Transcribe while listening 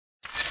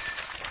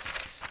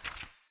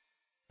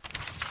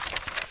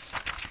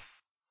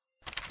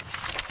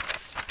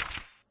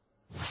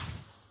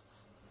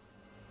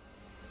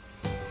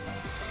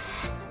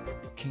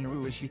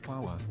Kارua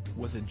Iishikawa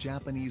was a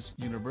Japanese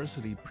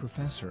university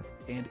professor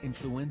and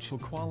influential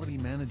quality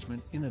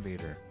management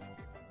innovator.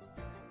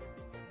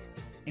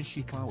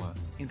 Iishikawa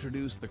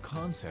introduced the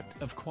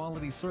concept of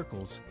quality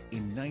circles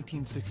in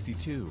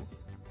 1962.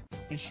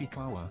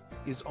 Iishikawa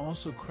is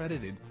also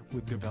credited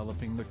with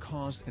developing the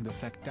cause and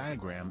effect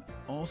diagram,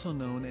 also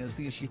known as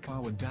the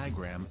Iishikawa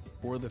diagram,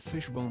 or the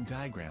fishbone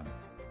diagram.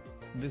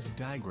 This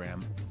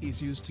diagram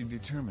is used to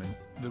determine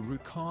the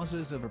root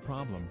causes of a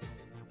problem.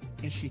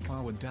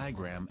 Iishikawa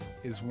diagram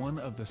is one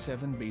of the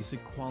 7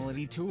 basic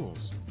quality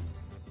tools.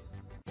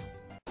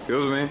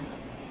 Excuse me?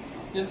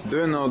 Yes. Do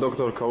you know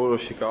Dr. Kaoru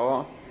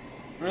Iishikawa?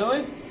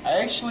 Really? I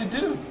actually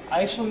do.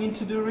 I actually need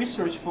to do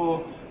research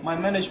for my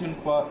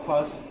management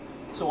class.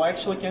 So I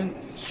actually can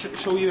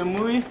show you a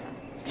movie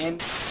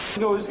and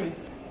go with me.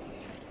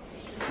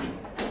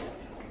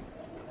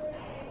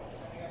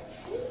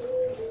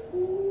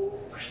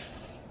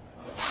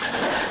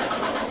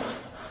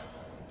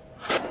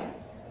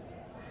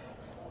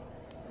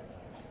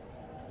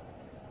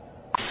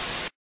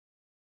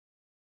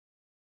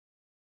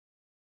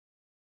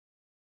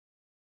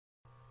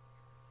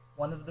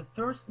 One of the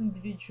first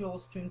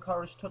individuals to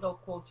encourage total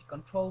quality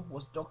control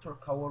was Dr.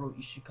 Kaoru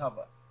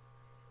Iishikawa.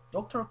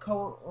 Dr.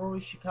 Kaoru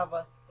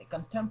Iishikawa, a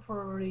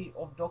contemporary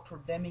of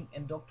Dr. Deming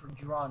and Dr.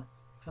 Juran,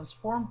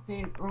 transformed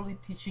their early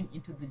teaching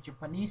into the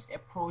Japanese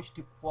approach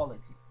to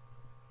quality.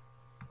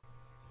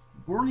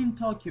 Born in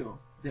Tokyo,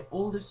 the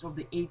oldest of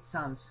the 8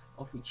 sons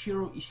of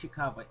Ichiro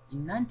Iishikawa,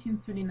 in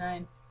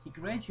 1939 he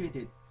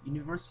graduated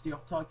University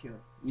of Tokyo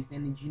with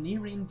an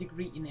engineering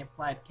degree in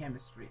applied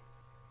chemistry.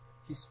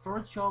 His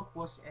first job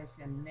was as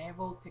a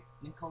naval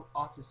technical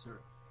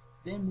officer,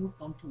 then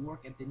moved on to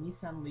work at the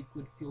Nissan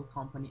Liquid Fuel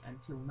Company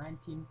until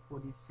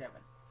 1947.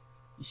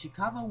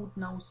 Iishikawa would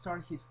now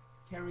start his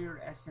career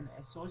as an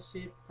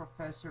associate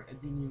professor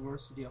at the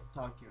University of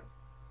Tokyo.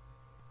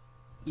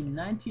 In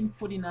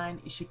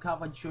 1949,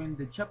 Iishikawa joined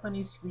the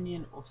Japanese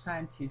Union of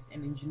Scientists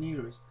and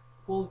Engineers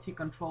Quality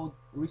Control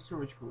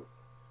Research Group.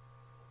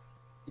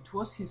 It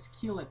was his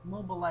skill at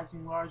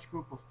mobilizing large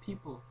groups of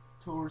people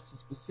towards a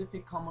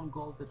specific common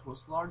goal that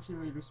was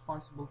largely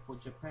responsible for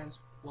Japan's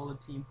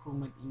quality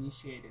improvement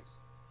initiatives.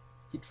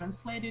 He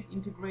translated,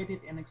 integrated,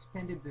 and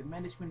expanded the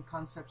management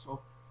concepts of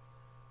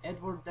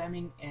Edward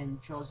Deming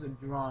and Joseph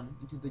Juran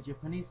into the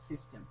Japanese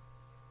system.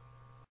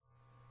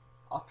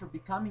 After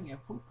becoming a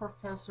full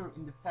professor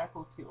in the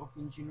Faculty of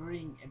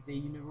Engineering at the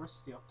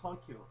University of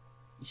Tokyo,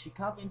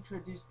 Iishikawa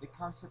introduced the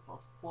concept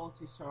of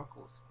quality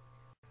circles.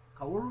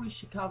 Kaoru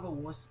Iishikawa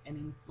was an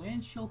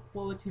influential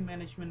quality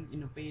management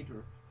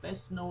innovator,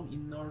 best known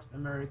in North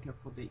America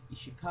for the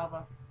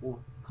Iishikawa or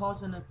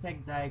cause and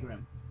effect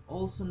diagram,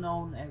 also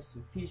known as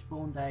the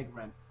fishbone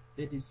diagram,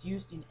 that is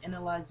used in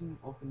analyzing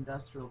of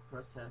industrial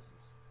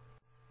processes.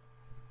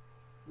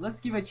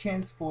 Let's give a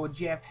chance for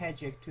J.F.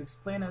 Hajek to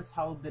explain us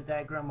how the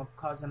diagram of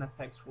cause and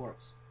effects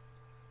works.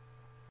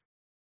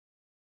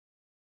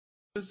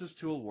 How does this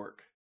tool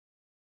work?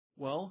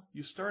 Well,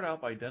 you start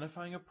out by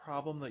identifying a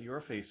problem that you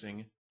are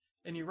facing,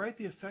 and you write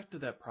the effect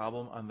of that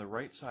problem on the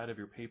right side of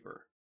your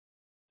paper.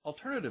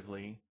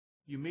 Alternatively,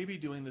 you may be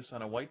doing this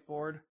on a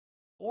whiteboard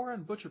or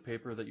on butcher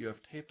paper that you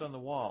have taped on the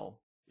wall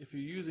if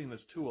you're using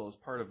this tool as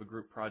part of a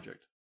group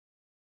project.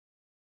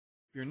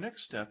 Your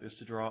next step is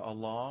to draw a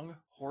long,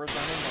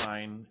 horizontal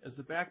line as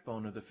the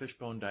backbone of the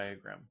fishbone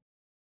diagram.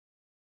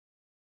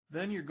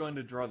 Then you're going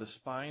to draw the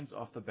spines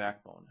off the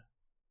backbone.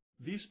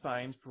 These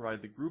spines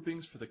provide the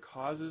groupings for the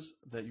causes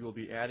that you will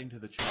be adding to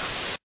the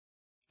chart.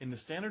 In the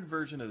standard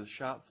version of the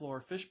shop floor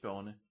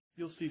fishbone,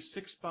 you'll see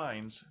 6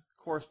 spines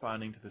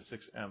corresponding to the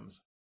 6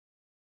 M's.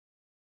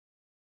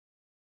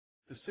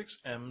 The 6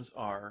 M's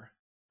are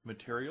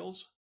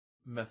materials,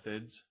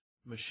 methods,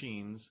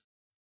 machines,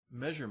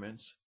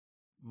 measurements,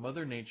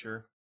 Mother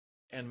Nature,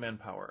 and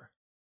manpower.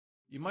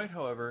 You might,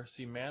 however,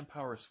 see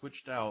manpower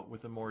switched out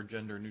with a more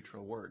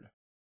gender-neutral word.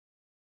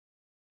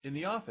 In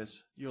the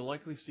office, you'll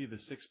likely see the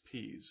 6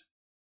 P's: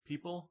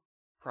 people,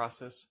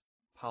 process,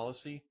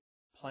 policy,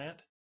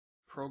 plant,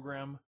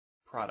 program,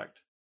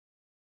 product.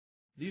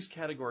 These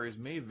categories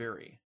may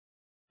vary.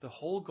 The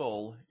whole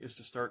goal is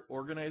to start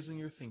organizing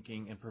your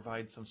thinking and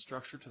provide some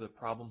structure to the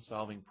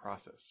problem-solving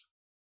process.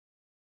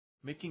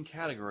 Making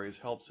categories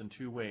helps in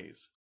 2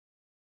 ways.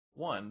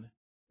 1,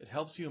 it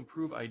helps you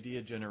improve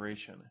idea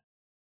generation.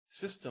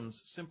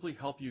 Systems simply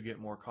help you get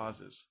more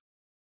causes.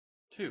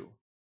 2,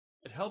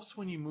 it helps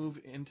when you move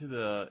into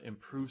the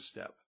improve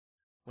step.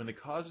 When the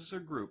causes are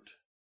grouped,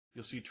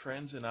 you'll see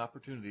trends and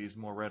opportunities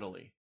more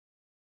readily.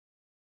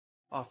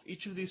 Off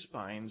each of these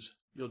spines,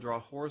 you'll draw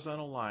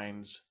horizontal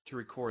lines to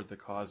record the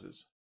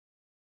causes.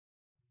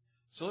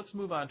 So let's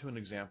move on to an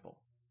example.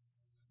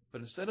 But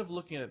instead of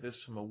looking at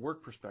this from a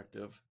work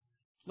perspective,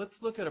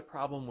 let's look at a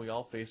problem we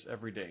all face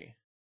every day: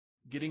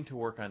 getting to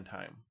work on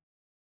time.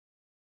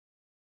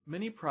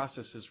 Many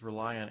processes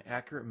rely on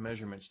accurate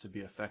measurements to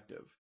be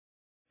effective.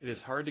 It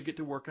is hard to get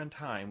to work on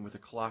time with a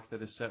clock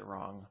that is set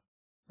wrong,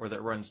 or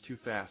that runs too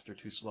fast or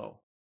too slow.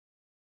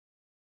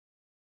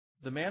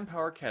 The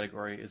manpower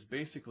category is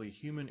basically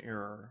human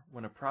error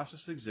when a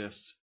process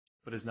exists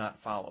but is not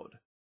followed.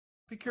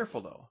 Be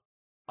careful though.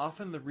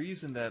 Often the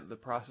reason that the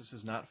process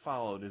is not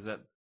followed is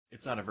that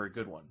it's not a very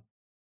good one.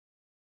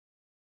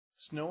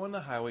 Snow on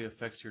the highway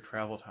affects your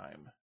travel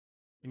time.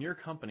 In your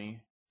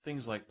company,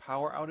 things like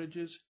power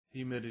outages,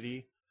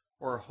 humidity,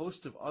 or a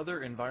host of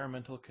other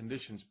environmental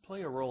conditions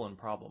play a role in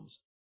problems.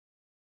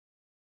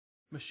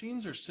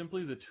 Machines are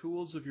simply the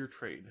tools of your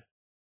trade.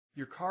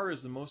 Your car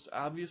is the most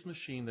obvious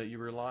machine that you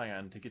rely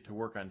on to get to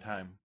work on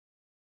time.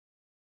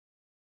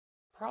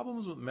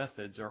 Problems with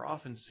methods are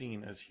often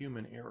seen as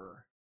human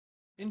error.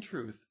 In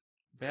truth,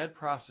 bad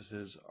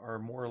processes are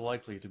more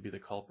likely to be the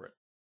culprit.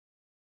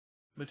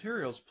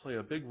 Materials play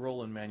a big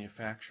role in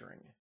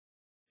manufacturing.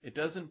 It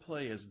doesn't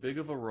play as big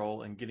of a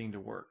role in getting to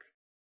work.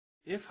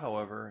 If,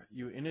 however,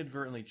 you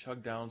inadvertently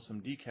chug down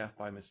some decaf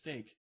by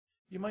mistake,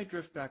 you might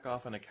drift back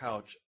off on a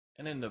couch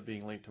and end up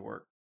being late to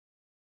work.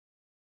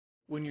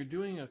 When you're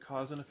doing a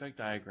cause and effect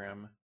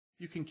diagram,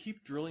 you can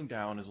keep drilling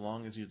down as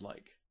long as you'd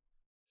like.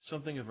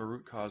 Something of a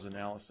root cause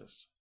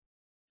analysis.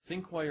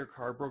 Think why your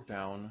car broke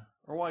down,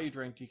 or why you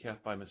drank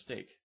decaf by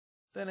mistake.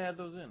 Then add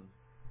those in.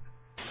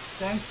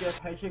 Thanks,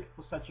 Jeff Hedgick,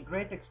 for such a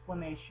great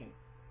explanation.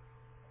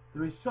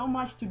 There is so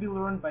much to be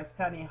learned by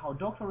studying how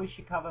Dr.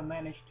 Iishikawa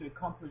managed to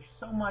accomplish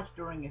so much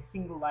during a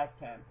single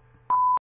lifetime.